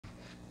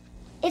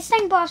It's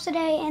Stackin Box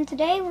today, and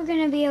today we're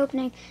going to be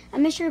opening a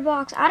mystery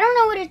box. I don't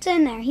know what it's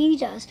in there. He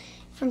does,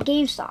 from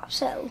GameStop.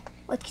 So,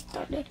 let's get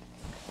started.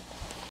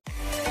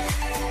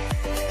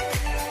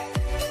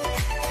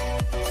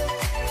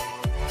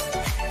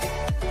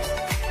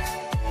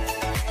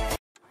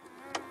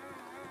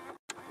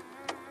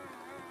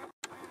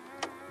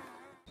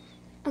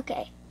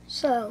 Okay,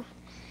 so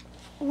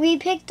we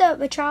picked up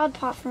a child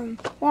pot from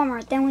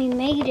Walmart, then we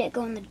made it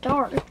go in the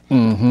dark.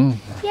 Mm-hmm.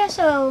 Yeah,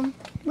 so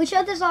we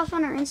showed this off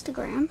on our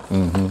Instagram.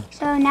 Mm-hmm.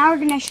 So now we're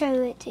going to show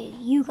it to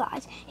you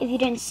guys if you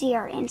didn't see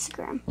our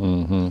Instagram.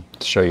 Mm-hmm.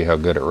 To show you how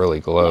good it really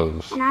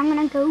glows. Yeah. And I'm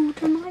going to go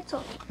turn the lights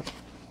off.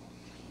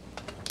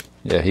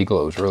 Yeah, he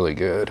glows really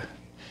good.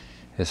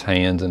 His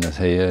hands and his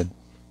head.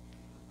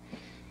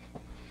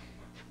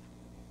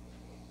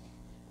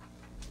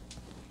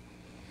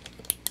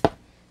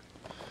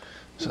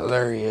 So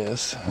there he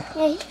is.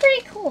 Yeah, he's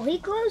pretty cool. He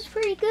glows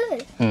pretty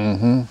good.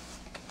 Mm-hmm.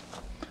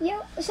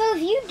 Yeah. So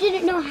if you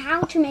didn't know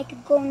how to make a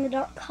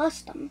glow-in-the-dark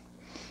custom,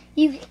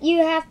 you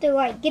have to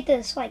like get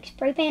this like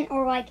spray paint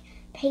or like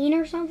paint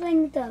or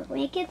something to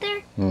make it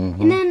there,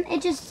 and then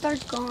it just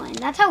starts glowing.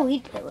 That's how we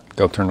do it.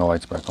 Go turn the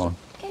lights back on.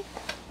 Okay.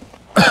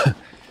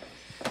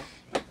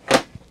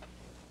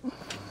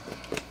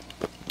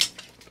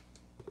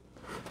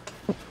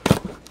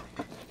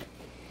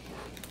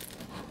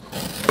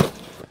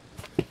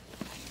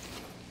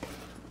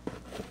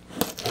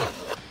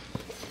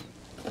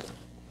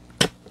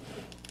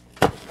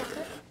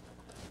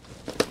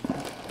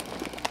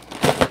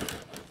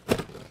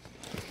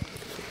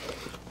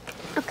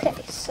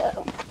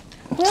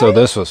 So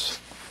this was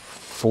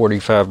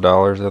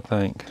 $45, I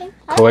think. Okay.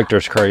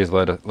 Collector's Craze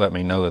let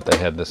me know that they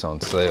had this on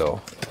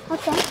sale.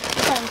 Okay.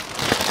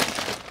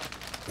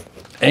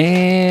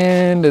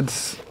 And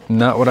it's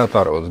not what I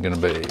thought it was going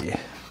to be.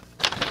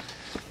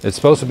 It's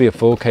supposed to be a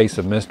full case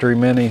of mystery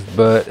minis,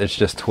 but it's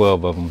just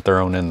 12 of them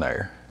thrown in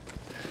there.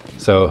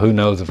 So who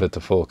knows if it's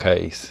a full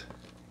case.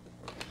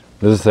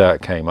 This is how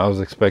it came. I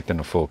was expecting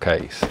a full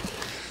case.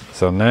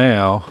 So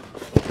now,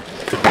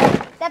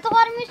 that's a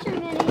lot of mystery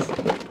minis.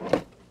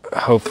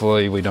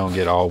 Hopefully we don't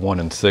get all 1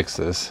 in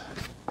 6s.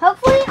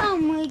 Hopefully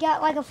we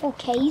got like a full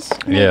case.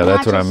 Yeah,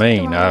 that's what I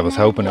mean. I was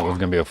hoping it was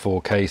going to be a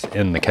full case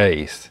in the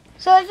case.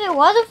 So if it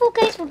was a full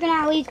case, we're going to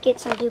at least get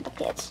some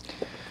duplicates.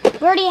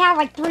 We already have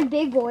like 3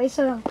 big boys,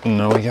 so.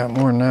 No, we got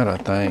more than that, I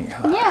think.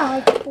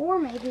 Yeah, like 4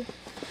 maybe.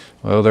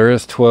 Well, there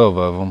is 12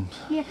 of them.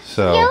 Yeah.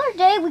 So. The other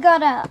day we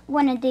got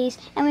one of these,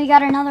 and we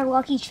got another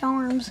Lucky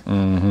Charms.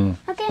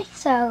 Mm-hmm. Okay,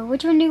 so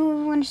which one do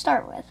we want to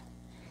start with?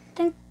 I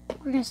think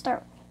we're going to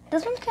start with.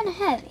 This one's kind of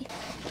heavy.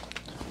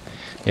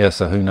 Yeah,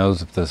 so who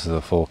knows if this is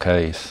a full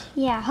case.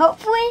 Yeah,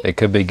 hopefully. It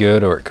could be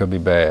good or it could be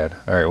bad.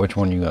 All right, which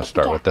one are you going to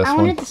start with? This one? I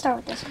wanted to start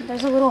with this one.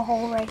 There's a little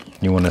hole right here.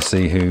 You want to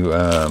see who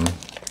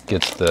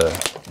gets the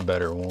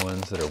better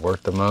ones that are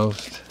worth the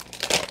most?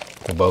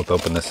 We'll both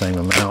open the same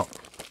amount.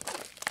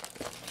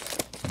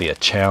 Be a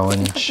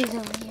challenge. Put these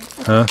over here.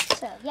 Okay. Huh?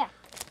 So, yeah.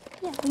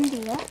 Yeah, we can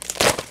do that.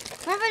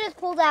 What if I just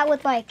pulled out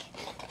with like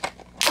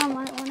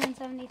 1 in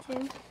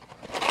 72?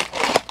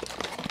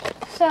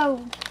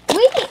 So,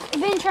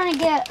 we've been trying to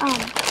get,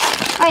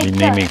 like, you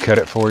need me to cut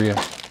it for you?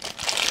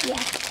 Yeah.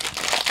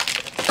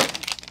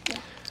 Yeah,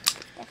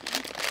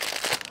 definitely.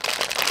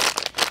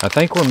 I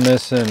think we're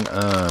missing,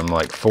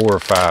 like 4 or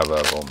 5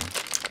 of them.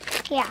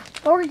 Yeah,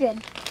 but we're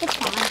good. It's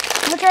fine.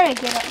 We'll try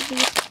to get up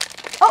these.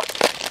 Oh!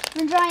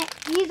 I'm trying.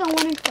 He's on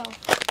 1 in 12.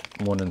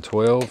 1 in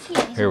 12?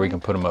 Yeah, here, we can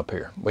put them up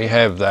here. We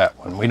have that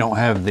one. We don't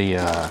have the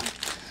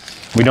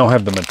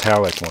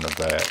metallic one of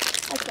that.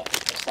 Okay,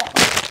 so.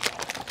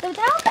 The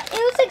metallic, it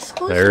was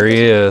exclusive. There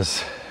he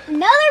is.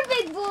 Another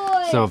big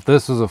boy. So if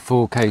this was a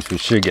full case, we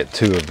should get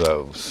 2 of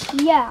those.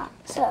 Yeah,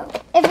 so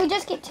if we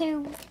just get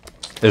 2.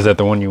 Is that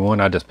the one you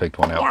want? I just picked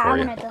one out for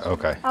you. I wanted this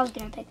okay. one. I was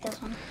going to pick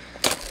this one.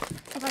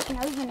 If I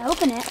can even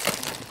open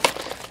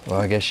it.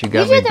 Well, I guess you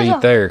got me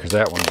beat there because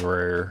that one's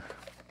rare.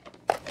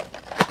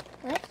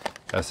 What?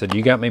 I said,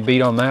 you got me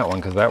beat on that one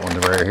because that one's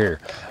rare here.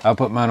 I'll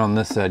put mine on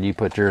this side. You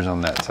put yours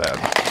on that side.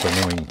 So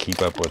then we can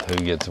keep up with who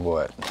gets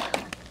what. You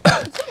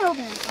can't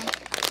open this one.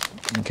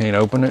 You can't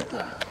open it?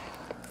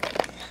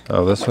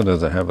 Oh, this one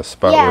doesn't have a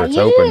spot Yeah, where it's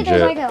usually opened there's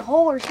yet. like a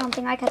hole or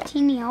something, like a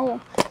teeny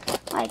hole.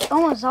 Like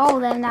almost all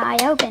of them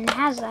that I opened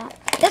has that.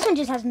 This one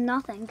just has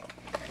nothing.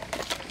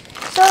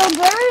 So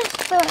there's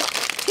the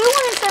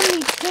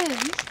 272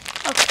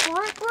 of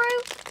Fruit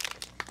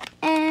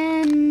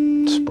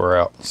and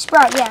Sprout.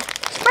 Sprout, yeah.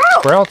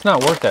 Sprout! Sprout's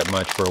not worth that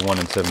much for a 1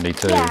 in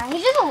 72. Yeah,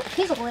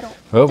 he's a little.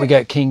 Well, we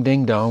got King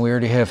Ding Dong. We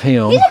already have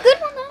him. He's a good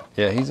one though.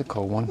 Yeah, he's a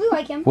cool one. We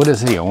like him. What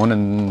is he? A 1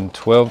 in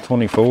 12,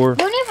 24?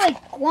 We only have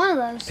like one of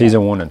those. He's a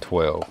 1 in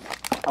 12.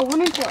 A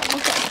 1 in 12,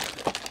 okay.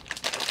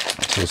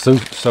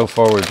 So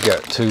far we've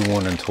got 2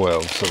 1 in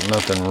 12, so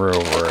nothing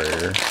real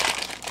rare.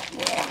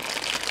 Yeah.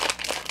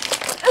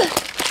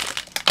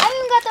 I haven't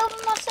even got to open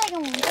my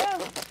second one,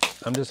 bro.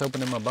 I'm just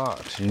opening my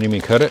box. You need me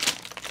to cut it?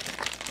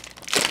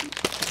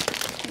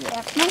 Yeah,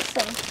 I think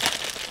so.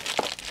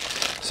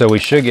 So we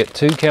should get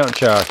 2 Count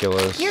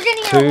Choculas, You're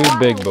gonna get a 2 lot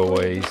big of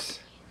boys.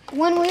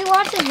 When we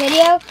watch the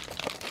video,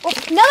 Oh,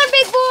 another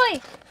big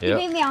boy. Yep. You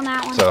beat me on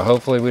that one. So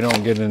hopefully we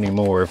don't get any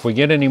more. If we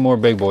get any more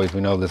big boys,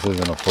 we know this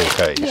isn't a full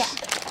case. Yeah.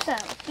 So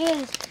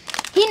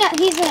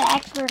he's an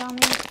expert on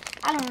these.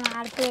 I don't know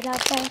how to put it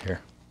up there.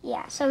 Here.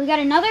 Yeah. So we got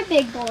another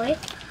big boy.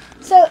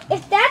 So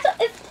if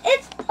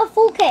it's a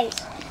full case,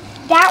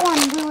 that one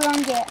we were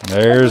gonna get.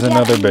 There's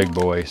another big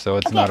boy. So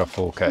it's not a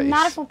full case.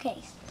 Not a full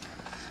case.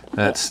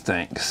 That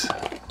stinks.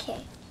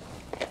 Okay.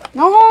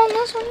 No hole in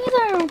this one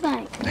either, I don't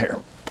think. Here.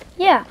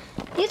 Yeah.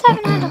 These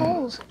haven't had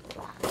holes.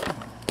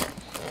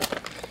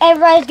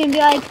 Everybody's gonna be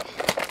like,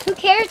 who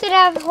cares that it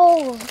have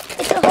holes?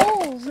 It's the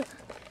holes.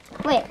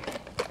 Wait.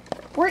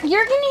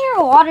 You're gonna hear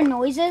a lot of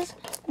noises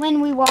when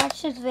we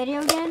watch this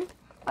video again.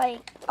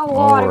 Like, a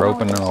lot of We're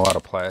noises. opening a lot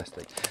of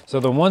plastic. So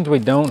the ones we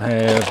don't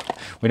have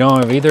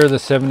either of the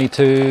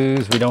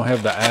 72s, we don't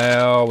have the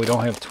Owl, we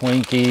don't have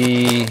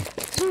Twinkie.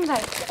 This one's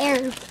like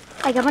air,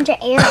 like a bunch of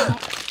air in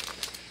it.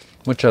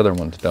 Which other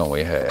ones don't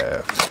we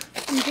have?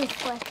 I'm just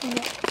collecting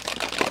it.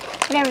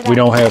 Whatever that We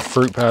don't is. have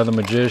Fruit Pie the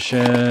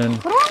Magician. We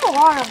don't have a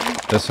lot of them.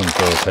 This one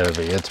feels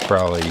heavy.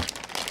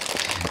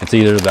 It's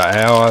either the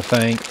Owl, I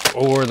think,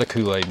 or the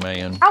Kool-Aid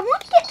Man. I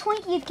want to get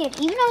Twinkie Kid,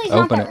 even though he's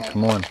Open not it, that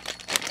come on.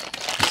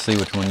 Let's see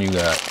which one you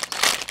got.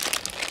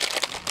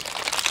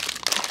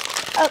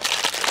 Oh,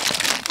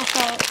 I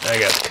saw it. I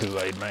got the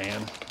Kool-Aid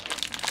Man.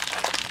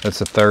 That's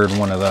the third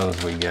one of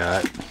those we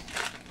got.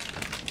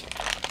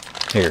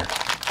 Here,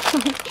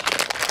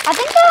 I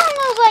think that one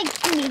was like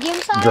medium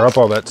size. drop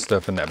all that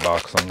stuff in that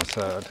box on the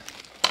side.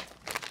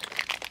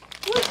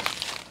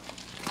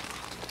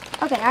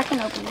 Okay, I can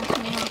open this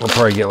one. We'll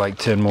probably get like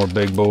 10 more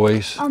big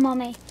boys. Oh,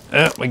 mommy.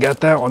 Yeah, we got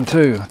that one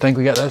too. I think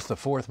that's the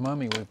fourth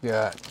mummy we've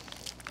got.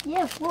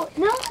 Yeah, well,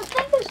 no, I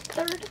think there's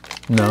third.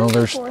 No,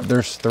 Third or fourth.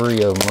 there's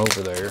 3 of them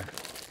over there.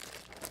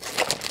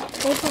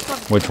 They took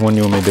up Which one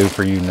you want me to do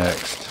for you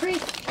next?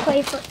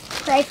 pray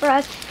for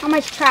us. How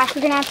much trash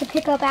we're gonna have to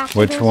pick up after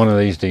Which this. one of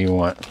these do you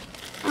want?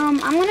 I'm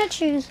gonna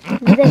choose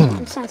this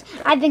one since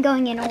I've been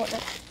going in order.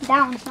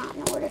 That one's not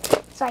in order.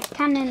 It's like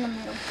kind of in the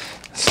middle.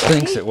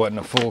 Stinks it wasn't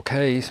a full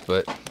case,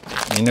 but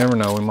you never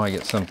know. We might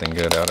get something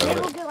good out of Maybe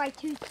we'll it. get like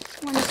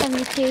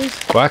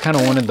 172s. Well, I kind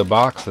of wanted the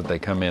box that they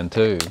come in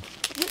too.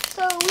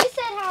 So we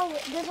said how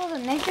this was a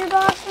mystery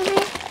box for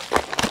me.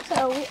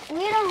 So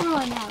we don't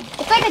really know.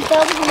 It's like a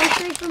double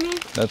mystery for me.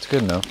 That's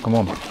good enough. Come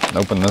on,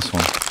 open this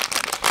one.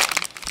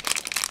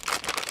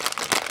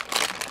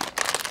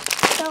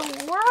 So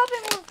we're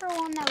hoping for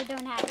one that we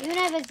don't have, even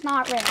if it's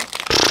not real.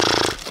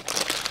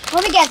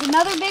 Let me guess,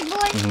 another big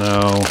boy?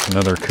 No,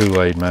 another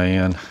Kool-Aid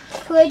Man.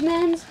 Kool-Aid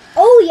Man's?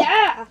 Oh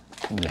yeah!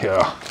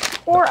 Yeah,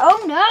 Or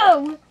oh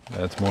no!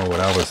 that's more what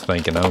I was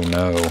thinking. Oh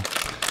no.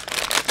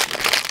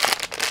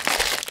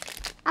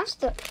 I'm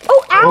still.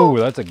 Oh ow! Oh,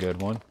 that's a good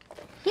one.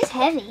 He's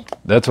heavy.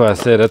 That's why I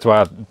said. That's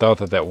why I thought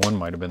that one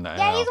might have been the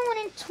Yeah, Owl. he's the one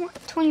in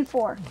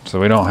 24. So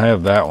we don't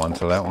have that one.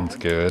 So that one's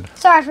good.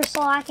 Sorry for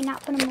slacking,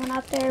 not putting one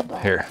up there,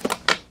 but Here. yeah,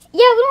 we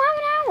don't have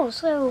an owl,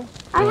 so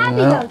I'm happy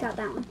that we got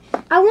that one.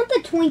 I want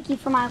the Twinkie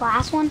for my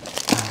last one.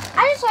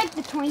 I just like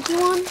the Twinkie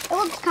one. It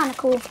looks kind of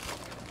cool.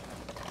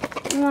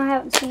 No, I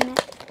haven't seen it.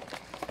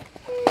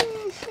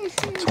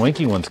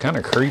 Twinkie one's kind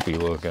of creepy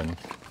looking.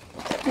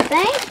 You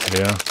think?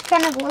 Yeah.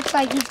 Kind of looks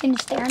like he's gonna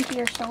stare into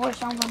your soul or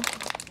something.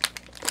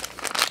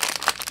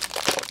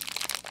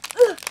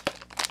 Ugh.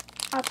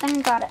 I think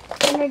I got it. I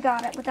think I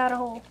got it without a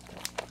hole.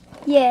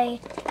 Yay.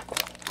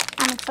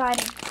 I'm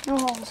excited. No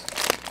holes.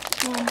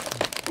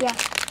 Yeah.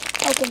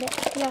 Opened it.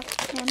 Yeah.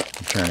 I'm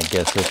trying to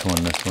guess which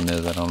one this one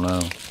is. I don't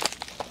know.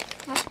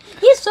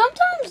 Yeah,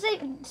 sometimes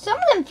some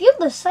of them feel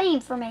the same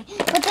for me.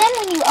 But then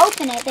when you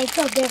open it, they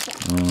feel different.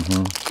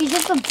 Mm-hmm. You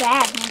just feel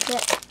bad when it's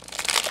it.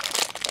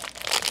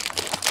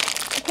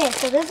 Okay,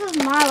 so this is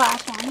my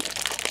last one.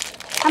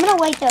 I'm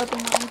gonna wait to open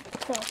one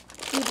until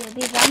you do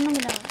because I'm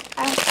gonna.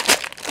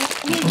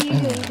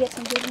 You get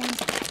some good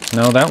ones.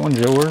 No, that one's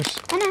yours.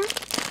 I know.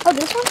 Oh,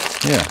 this one?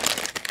 Yeah.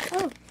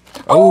 Oh.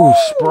 Oh,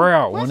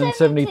 Sprout, 1 in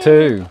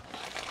 72.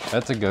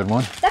 That's a good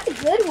one. That's a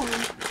good one.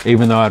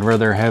 Even though I'd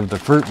rather have the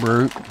Fruit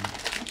Brute.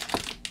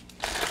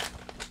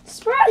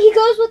 Sprout, he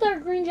goes with our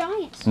Green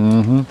Giants.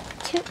 Mm-hmm.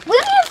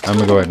 I'm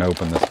gonna go ahead and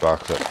open this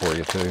box up for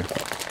you too.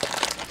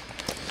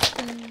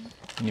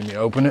 You need me to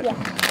open it? Yeah.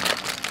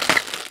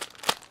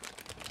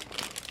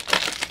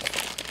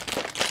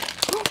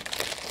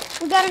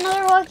 We got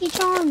another Lucky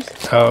Charms.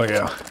 Oh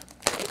yeah.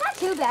 It's not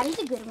too bad. He's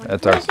a good one.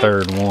 That's our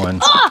third one.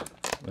 Ah!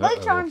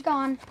 Lucky Charms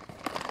gone.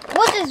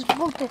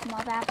 We'll pick them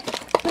up after.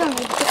 We don't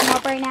need to pick them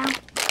up right now.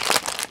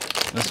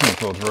 This one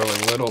feels really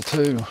little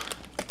too.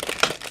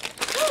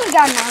 We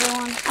got another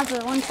one. After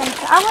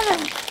 175. I want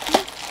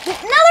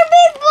another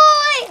big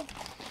boy.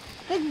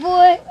 Big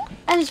boy.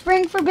 And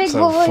spring for big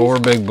So boys. 4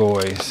 big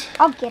boys.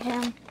 I'll get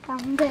him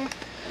down there.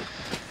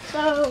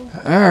 So.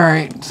 All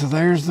right. So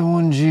there's the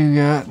ones you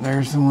got. And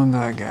there's the one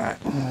that I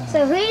got.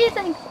 So who do you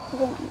think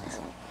won this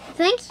one? I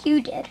think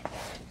you did.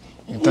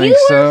 You think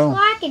so? You were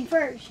slacking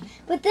first,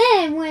 but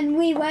then when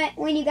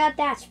you got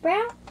that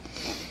Sprout,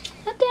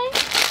 okay,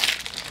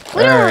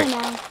 we don't really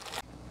know.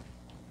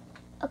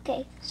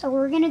 Okay, so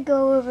we're gonna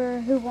go over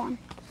who won.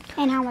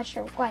 and how much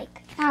they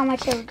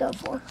would go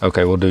for.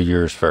 Okay, we'll do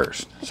yours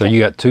first. So you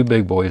got 2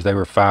 big boys. They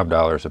were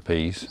 $5 a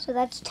piece. So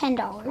that's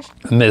 $10.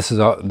 And this is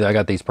all, I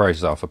got these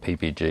prices off of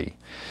PPG.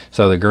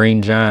 So the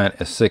Green Giant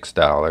is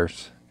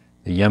 $6.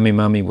 The Yummy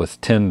Mummy was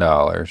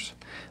 $10.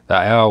 The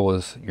Owl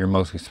was your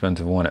most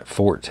expensive one at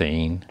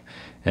 $14.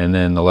 And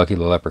then the Lucky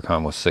the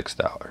Leprechaun was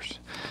 $6.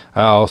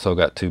 I also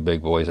got 2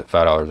 big boys at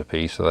 $5 a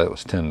piece, so that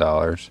was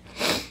 $10.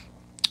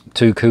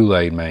 2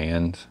 Kool-Aid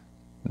Mans,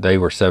 they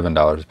were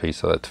 $7 a piece,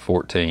 so that's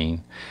 $14.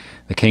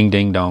 The King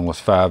Ding Dong was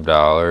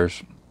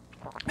 $5.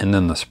 And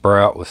then the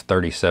Sprout was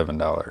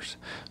 $37.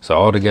 So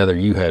altogether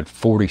you had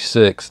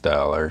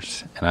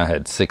 $46 and I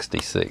had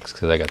 $66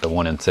 because I got the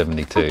 1 in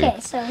 72. Okay,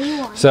 so he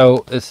won.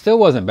 So it still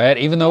wasn't bad,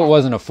 even though it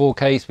wasn't a full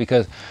case,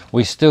 because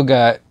we still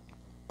got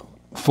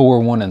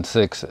 4 1 in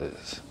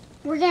 6s.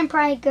 We're gonna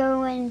probably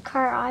go and cut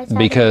our eyes out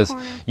Because in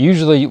the corner.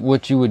 usually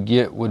what you would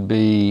get would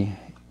be,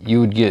 you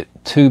would get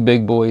 2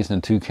 big boys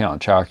and 2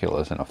 Count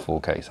Choculas in a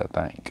full case, I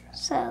think.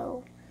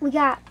 So we're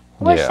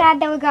sad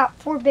that we got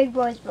 4 big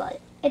boys, but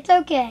it's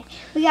okay.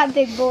 We got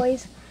big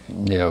boys.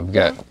 Yeah, we've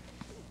got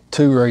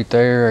 2 right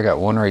there. I got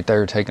 1 right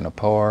there taken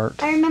apart.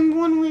 I remember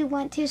when we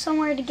went to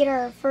somewhere to get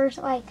our first,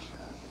 I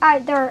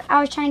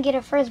was trying to get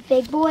our first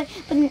big boy,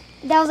 but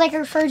that was like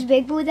our first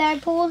big boy that I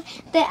pulled.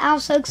 That I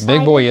was so excited.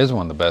 Big boy is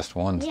one of the best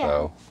ones, Yeah.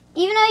 though.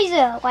 Even though he's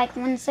a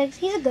 1/6,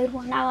 he's a good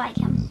one. I like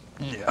him.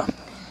 Yeah.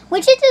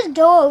 We should just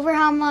go over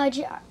how much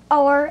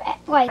our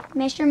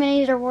Mr.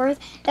 Minis are worth.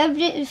 That would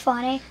be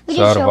funny. We So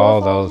just out of show all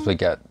off those, them. we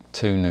got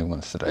 2 new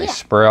ones today. Yeah.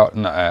 Sprout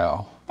and the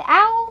Owl. The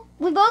Owl,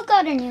 we both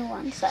got a new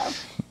one, so.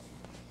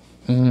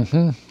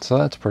 So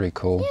that's pretty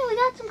cool. Yeah, we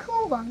got some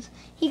cool ones.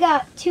 He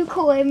got 2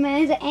 Kool-Aid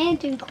Mans and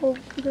 2 cool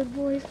good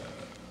boys.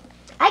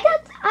 I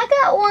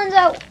got ones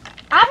that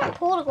I haven't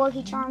pulled a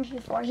Lucky Charms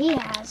before. He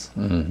has.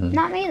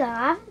 Not me though.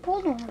 I haven't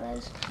pulled one of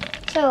those.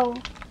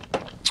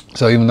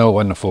 So even though it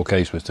wasn't a full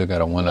case, we still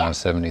got a 1 out of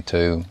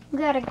 72. we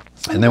got a.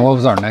 And then what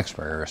was our next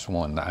rarest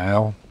one? The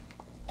Owl.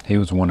 He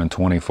was 1 in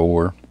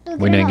 24. Those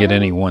We are didn't get not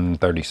any 1 in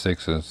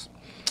 36s.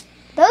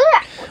 Those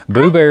are.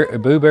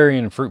 Boo Berry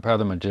and Fruit Pie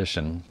the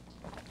Magician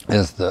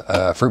is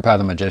the Fruit Pie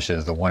the Magician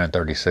is the 1 in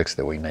 36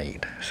 that we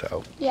need.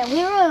 So Yeah,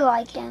 we really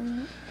like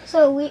him.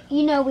 So we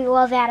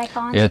love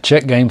Atticons. yeah,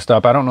 check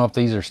GameStop. I don't know if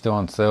these are still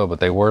on sale, but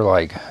they were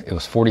it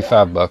was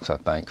 $45 I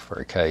think for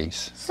a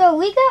case. So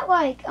we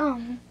got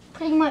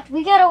pretty much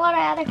we got a lot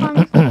of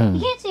Atticons.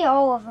 You can't see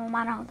all of them,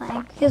 I don't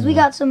think, because we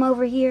got some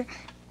over here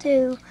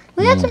too.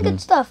 We got some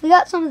good stuff. We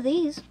got some of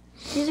these.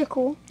 These are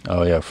cool.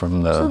 Oh yeah,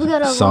 from So we got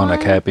the a Sonic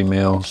lime, Happy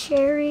Meals.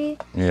 Cherry,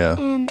 Yeah,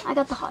 and I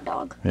got the hot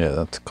dog. yeah,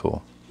 that's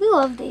cool. We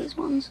love these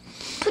ones.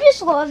 We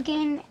just love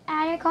getting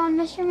Atticon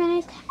Mr.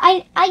 Minis.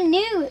 I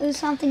knew it was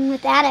something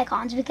with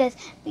Atticons because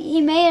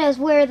he made us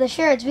wear the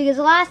shirts. Because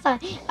last time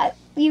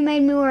you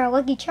made me wear a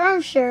Lucky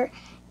Charms shirt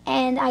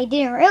and I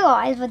didn't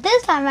realize. But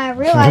this time I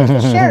realized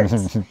the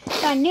shirts.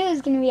 So I knew it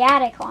was going to be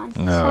Atticons.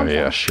 Oh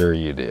yeah, sure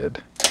you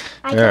did.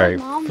 I All told right,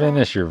 Mom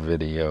finish your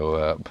video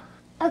up.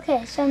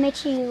 Okay, so make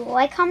sure you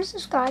like, comment,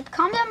 subscribe.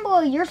 Comment down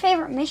below your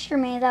favorite Mr.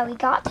 Mini that we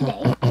got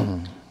today.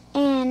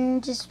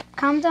 And just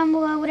comment down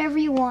below whatever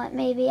you want,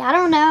 maybe. I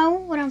don't know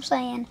what I'm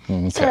saying.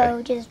 Okay.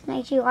 So just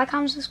make sure you like,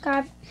 comment,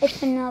 subscribe. It's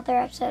been another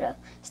episode of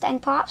Stackin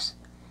Pops.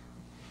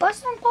 But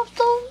Stackin Pops,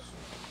 though.